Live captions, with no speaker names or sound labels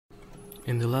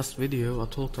In the last video I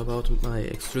talked about my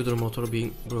extruder motor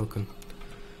being broken.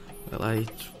 Well, I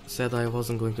said I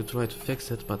wasn't going to try to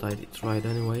fix it, but I tried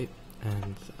anyway,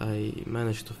 and I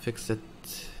managed to fix it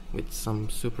with some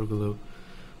super glue.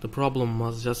 The problem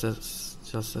was just as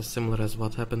similar as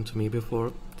what happened to me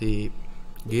before. The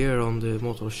gear on the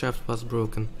motor shaft was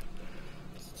broken,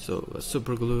 so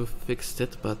super glue fixed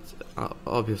it, but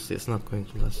obviously it's not going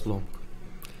to last long.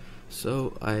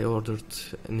 So I ordered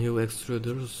new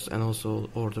extruders and also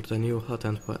ordered a new hot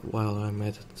end while I'm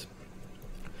at it.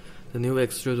 The new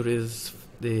extruder is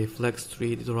the Flex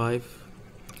 3 drive.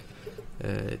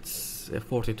 It's a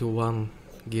 40:1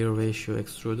 gear ratio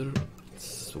extruder.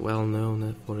 It's well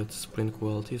known for its print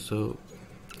quality, so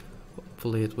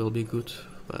hopefully it will be good,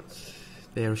 but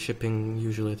their shipping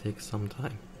usually takes some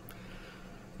time.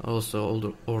 I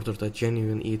also ordered a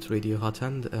genuine E3D hot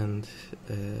end and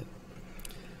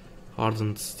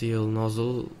hardened steel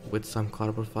nozzle with some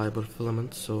carbon fiber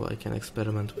filament, so I can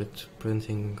experiment with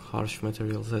printing harsh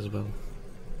materials as well.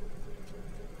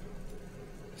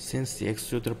 Since the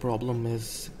extruder problem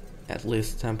is at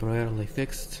least temporarily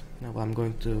fixed, now I'm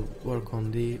going to work on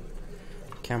the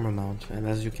camera mount, and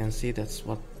as you can see, that's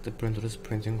what the printer is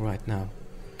printing right now.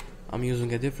 I'm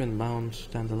using a different mount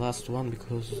than the last one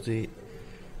because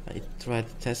I tried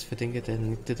test fitting it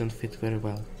and it didn't fit very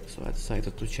well, so I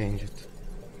decided to change it.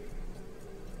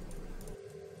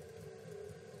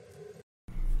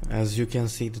 As you can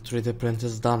see, the 3D print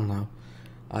is done now.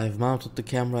 I've mounted the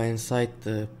camera inside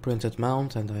the printed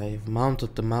mount, and I've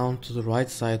mounted the mount to the right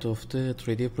side of the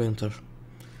 3D printer.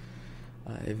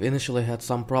 I've initially had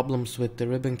some problems with the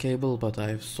ribbon cable, but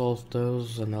I've solved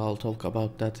those and I'll talk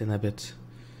about that in a bit.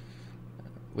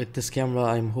 With this camera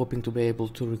I'm hoping to be able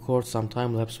to record some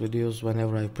time-lapse videos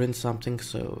whenever I print something,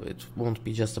 so it won't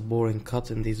be just a boring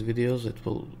cut in these videos. It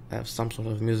will have some sort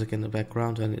of music in the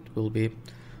background and it will be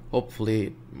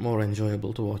hopefully more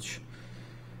enjoyable to watch.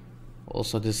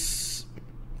 Also, this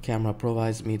camera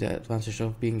provides me the advantage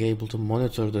of being able to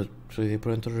monitor the 3D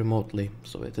printer remotely,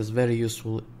 so it is very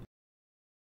useful.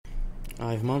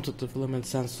 I've mounted the filament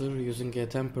sensor using a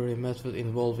temporary method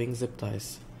involving zip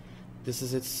ties. This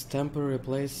is its temporary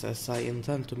place, as I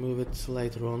intend to move it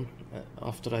later on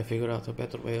after I figure out a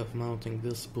better way of mounting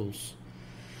these spools.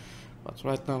 But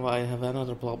right now I have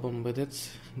another problem with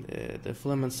it. The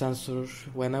filament sensor,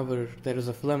 whenever there is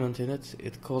a filament in it,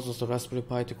 it causes the Raspberry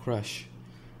Pi to crash.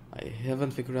 I haven't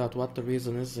figured out what the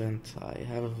reason is and I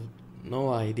have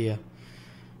no idea.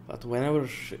 But whenever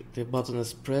the button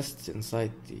is pressed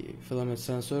inside the filament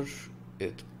sensor,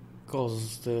 it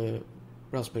causes the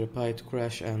Raspberry Pi to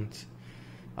crash, and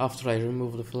after I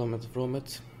remove the filament from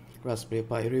it, Raspberry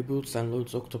Pi reboots and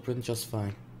loads Octoprint just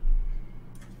fine.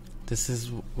 This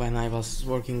is when I was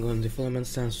working on the filament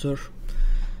sensor.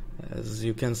 As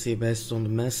you can see, based on the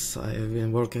mess, I have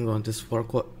been working on this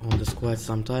quite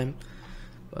some time,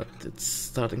 but it's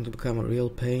starting to become a real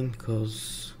pain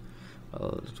because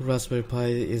the Raspberry Pi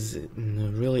is in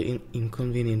a really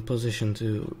inconvenient position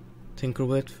to tinker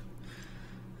with,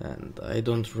 and I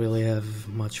don't really have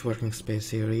much working space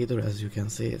here either. As you can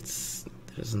see,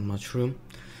 there isn't much room.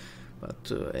 But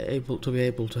to be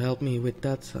able to help me with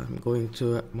that, I'm going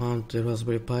to mount the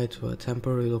Raspberry Pi to a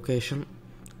temporary location,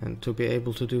 and to be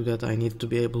able to do that I need to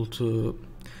be able to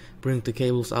bring the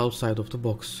cables outside of the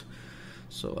box.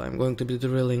 So I'm going to be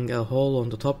drilling a hole on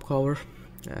the top cover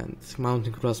and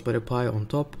mounting Raspberry Pi on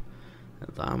top,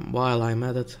 and while I'm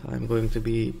at it I'm going to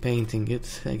be painting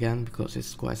it again because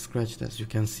it's quite scratched, as you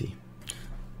can see.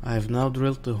 I've now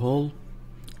drilled the hole.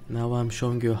 Now I'm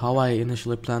showing you how I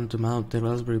initially planned to mount the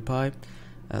Raspberry Pi.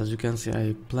 As you can see,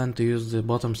 I planned to use the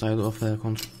bottom side of a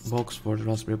box for the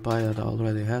Raspberry Pi that I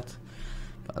already had,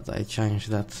 but I changed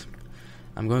that.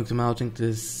 I'm going to mounting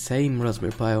the same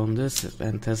Raspberry Pi on this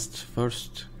and test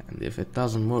first, and if it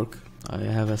doesn't work, I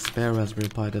have a spare Raspberry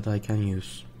Pi that I can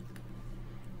use.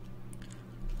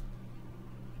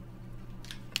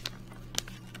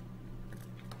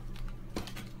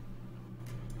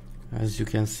 As you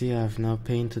can see, I've now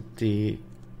painted the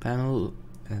panel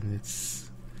and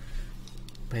it's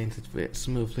painted very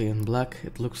smoothly in black.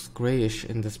 It looks grayish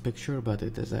in this picture, but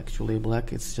it is actually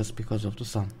black. It's just because of the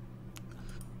sun.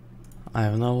 I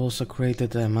have now also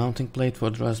created a mounting plate for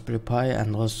the Raspberry Pi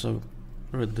and also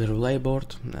the relay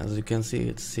board. As you can see,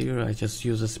 it's here. I just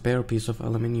used a spare piece of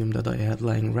aluminium that I had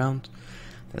lying around.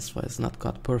 That's why it's not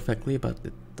cut perfectly, but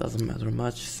it doesn't matter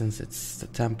much since it's a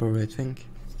temporary thing.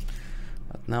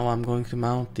 But now I'm going to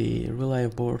mount the relay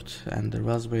board and the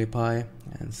Raspberry Pi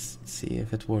and see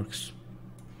if it works.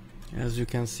 As you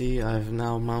can see, I've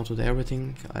now mounted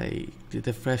everything. I did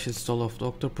a fresh install of the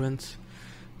Octoprint.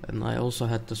 And I also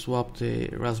had to swap the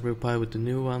Raspberry Pi with the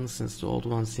new one since the old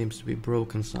one seems to be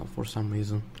broken for some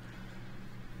reason.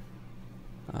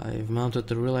 I've mounted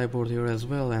the relay board here as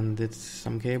well and did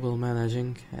some cable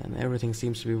managing, and everything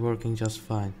seems to be working just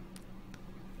fine.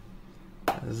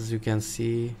 As you can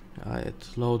see, it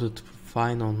loaded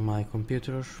fine on my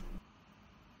computer.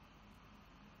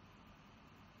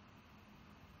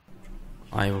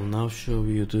 I will now show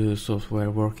you the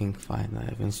software working fine.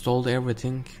 I've installed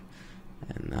everything,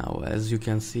 and now as you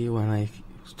can see, when I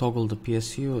toggle the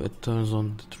PSU, it turns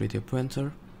on the 3D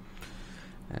printer,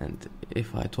 and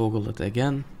if I toggle it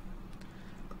again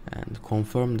and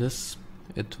confirm this,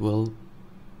 it will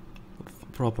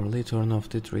properly turn off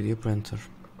the 3D printer,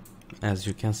 as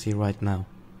you can see right now.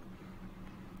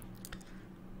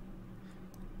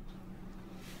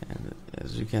 And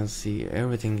as you can see,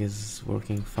 everything is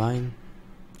working fine.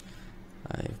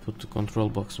 I put the control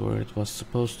box where it was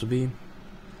supposed to be,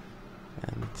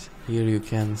 and here you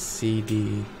can see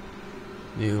the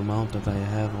new mount that I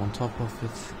have on top of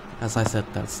it. As I said,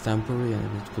 that's temporary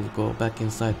and it will go back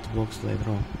inside the box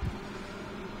later on.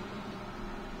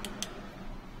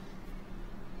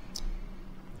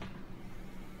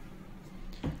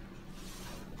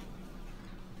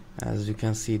 As you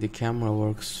can see, the camera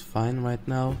works fine right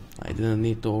now. I didn't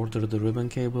need to order the ribbon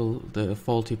cable. The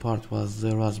faulty part was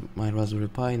my Raspberry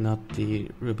Pi, not the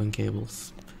ribbon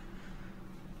cables.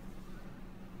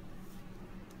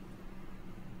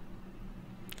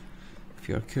 If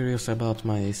you're curious about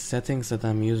my settings that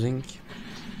I'm using,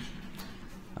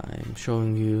 I'm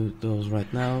showing you those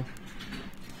right now.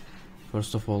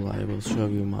 First of all, I will show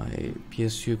you my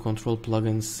PSU control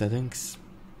plugins settings.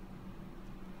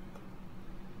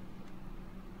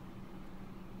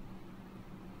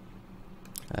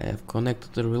 I have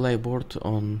connected the relay board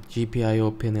on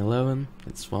GPIO pin 11.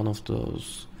 It's one of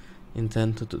those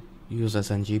intended to use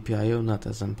as an GPIO, not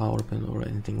as a power pin or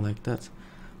anything like that.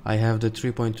 I have the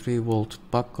 3.3 volt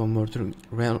buck converter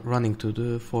running to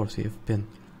the 40th pin.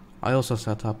 I also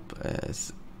set up an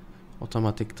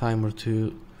automatic timer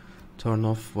to turn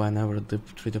off whenever the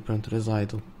 3D printer is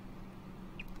idle.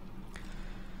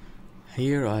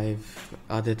 Here I've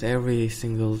added every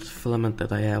single filament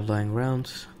that I have lying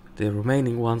around. The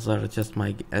remaining ones are just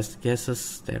my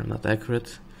guesses, they're not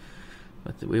accurate,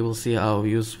 but we will see how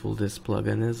useful this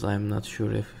plugin is. I'm not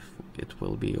sure if it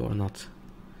will be or not.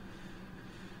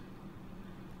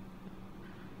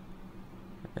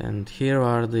 And here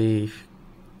are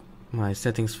my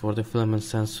settings for the filament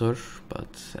sensor,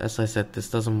 but as I said, this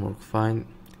doesn't work fine.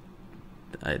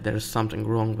 There's something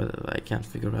wrong with it, I can't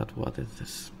figure out what it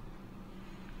is.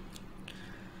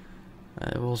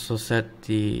 I've also set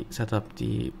up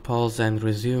the pause and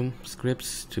resume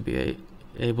scripts to be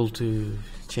able to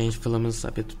change filaments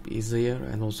a bit easier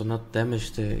and also not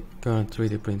damage the current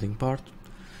 3D printing part.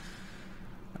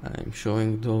 I'm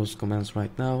showing those commands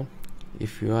right now.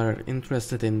 If you are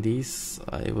interested in these,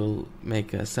 I will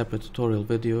make a separate tutorial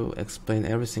video, explain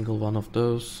every single one of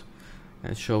those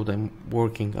and show them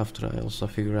working after I also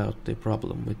figure out the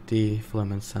problem with the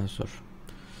filament sensor.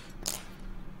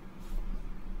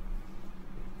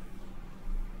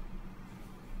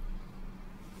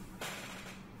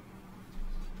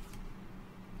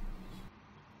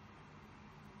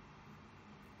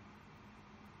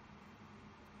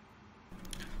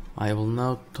 I will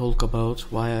now talk about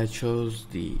why I chose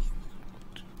the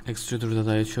extruder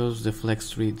that I chose, the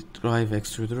Flex 3 drive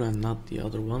extruder, and not the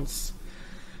other ones.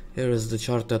 Here is the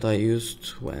chart that I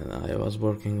used when I was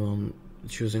working on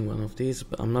choosing one of these,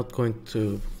 but I'm not going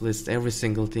to list every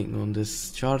single thing on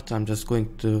this chart. I'm just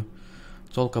going to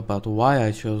talk about why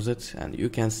I chose it, and you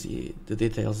can see the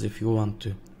details if you want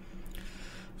to.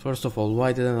 First of all,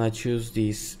 why didn't I choose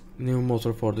this new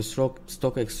motor for the stock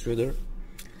extruder?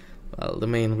 Well, the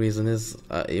main reason is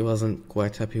I wasn't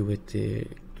quite happy with the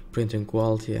printing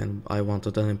quality and I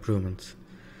wanted an improvement.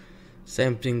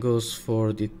 Same thing goes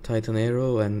for the Titan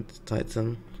Aero and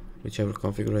Titan, whichever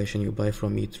configuration you buy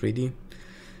from E3D.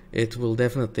 It will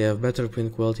definitely have better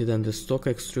print quality than the stock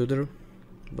extruder,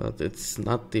 but it's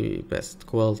not the best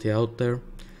quality out there.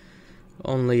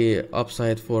 Only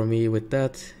upside for me with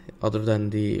that, other than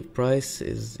the price,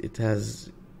 is it has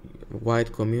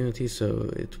wide community, so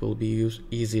it will be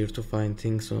easier to find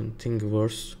things on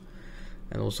Thingiverse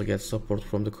and also get support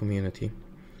from the community.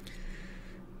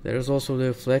 There is also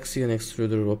the flaxian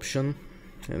extruder option,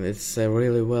 and it's a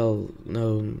really well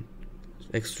known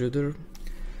extruder.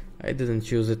 I didn't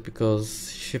choose it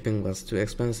because shipping was too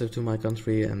expensive to my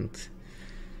country and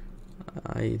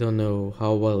I don't know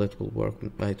how well it will work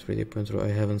with my 3D printer. I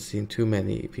haven't seen too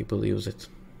many people use it.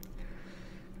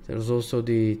 There's also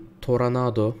the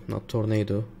Tornado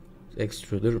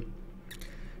extruder.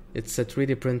 It's a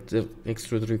 3D print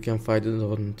extruder. You can find it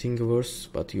on Thingiverse,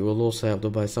 but you will also have to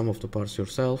buy some of the parts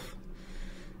yourself.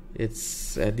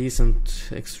 It's a decent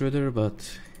extruder,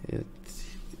 but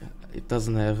it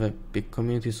doesn't have a big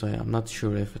community, so I'm not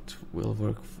sure if it will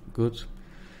work good.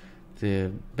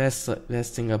 The best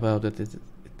thing about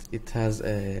it has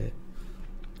a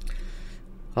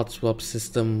hot swap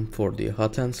system for the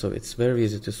hot end, so it's very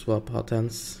easy to swap hot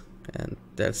ends, and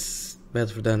that's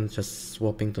better than just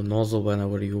swapping the nozzle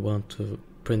whenever you want to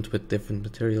print with different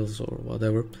materials or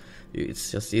whatever.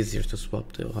 It's just easier to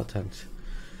swap the hot end.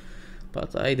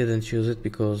 But I didn't choose it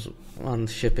because one,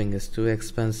 shipping is too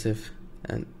expensive,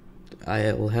 and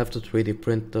I will have to 3D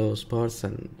print those parts,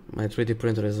 and my 3D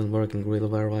printer isn't working really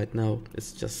well right now.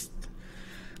 It's just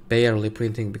barely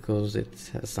printing because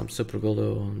it has some super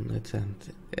glue on it, and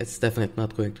it's definitely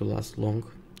not going to last long,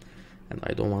 and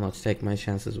I don't want to take my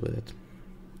chances with it.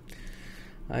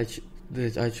 I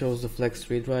chose the Flex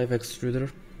 3 drive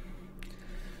extruder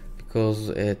because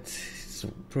it's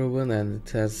proven and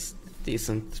it has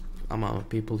decent amount of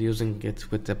people using it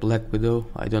with the Black Widow.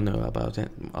 I don't know about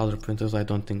other printers. I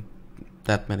don't think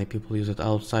that many people use it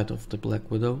outside of the Black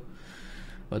Widow,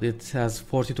 but it has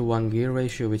 40:1 gear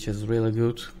ratio, which is really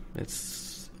good.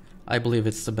 I believe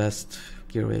it's the best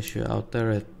gear ratio out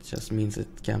there. It just means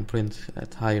it can print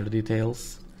at higher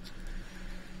details.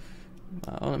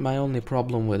 My only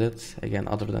problem with it, again,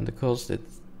 other than the cost, it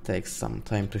takes some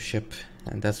time to ship,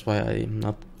 and that's why I'm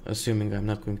not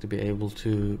going to be able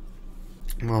to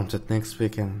mount it next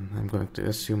week, and I'm going to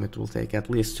assume it will take at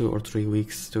least 2 or 3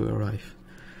 weeks to arrive.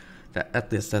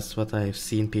 At least that's what I've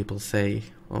seen people say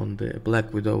on the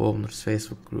Black Widow owners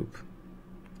Facebook group.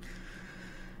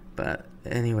 But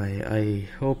anyway, I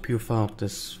hope you found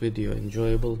this video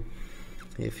enjoyable.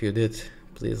 If you did,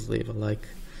 please leave a like,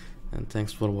 and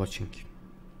thanks for watching.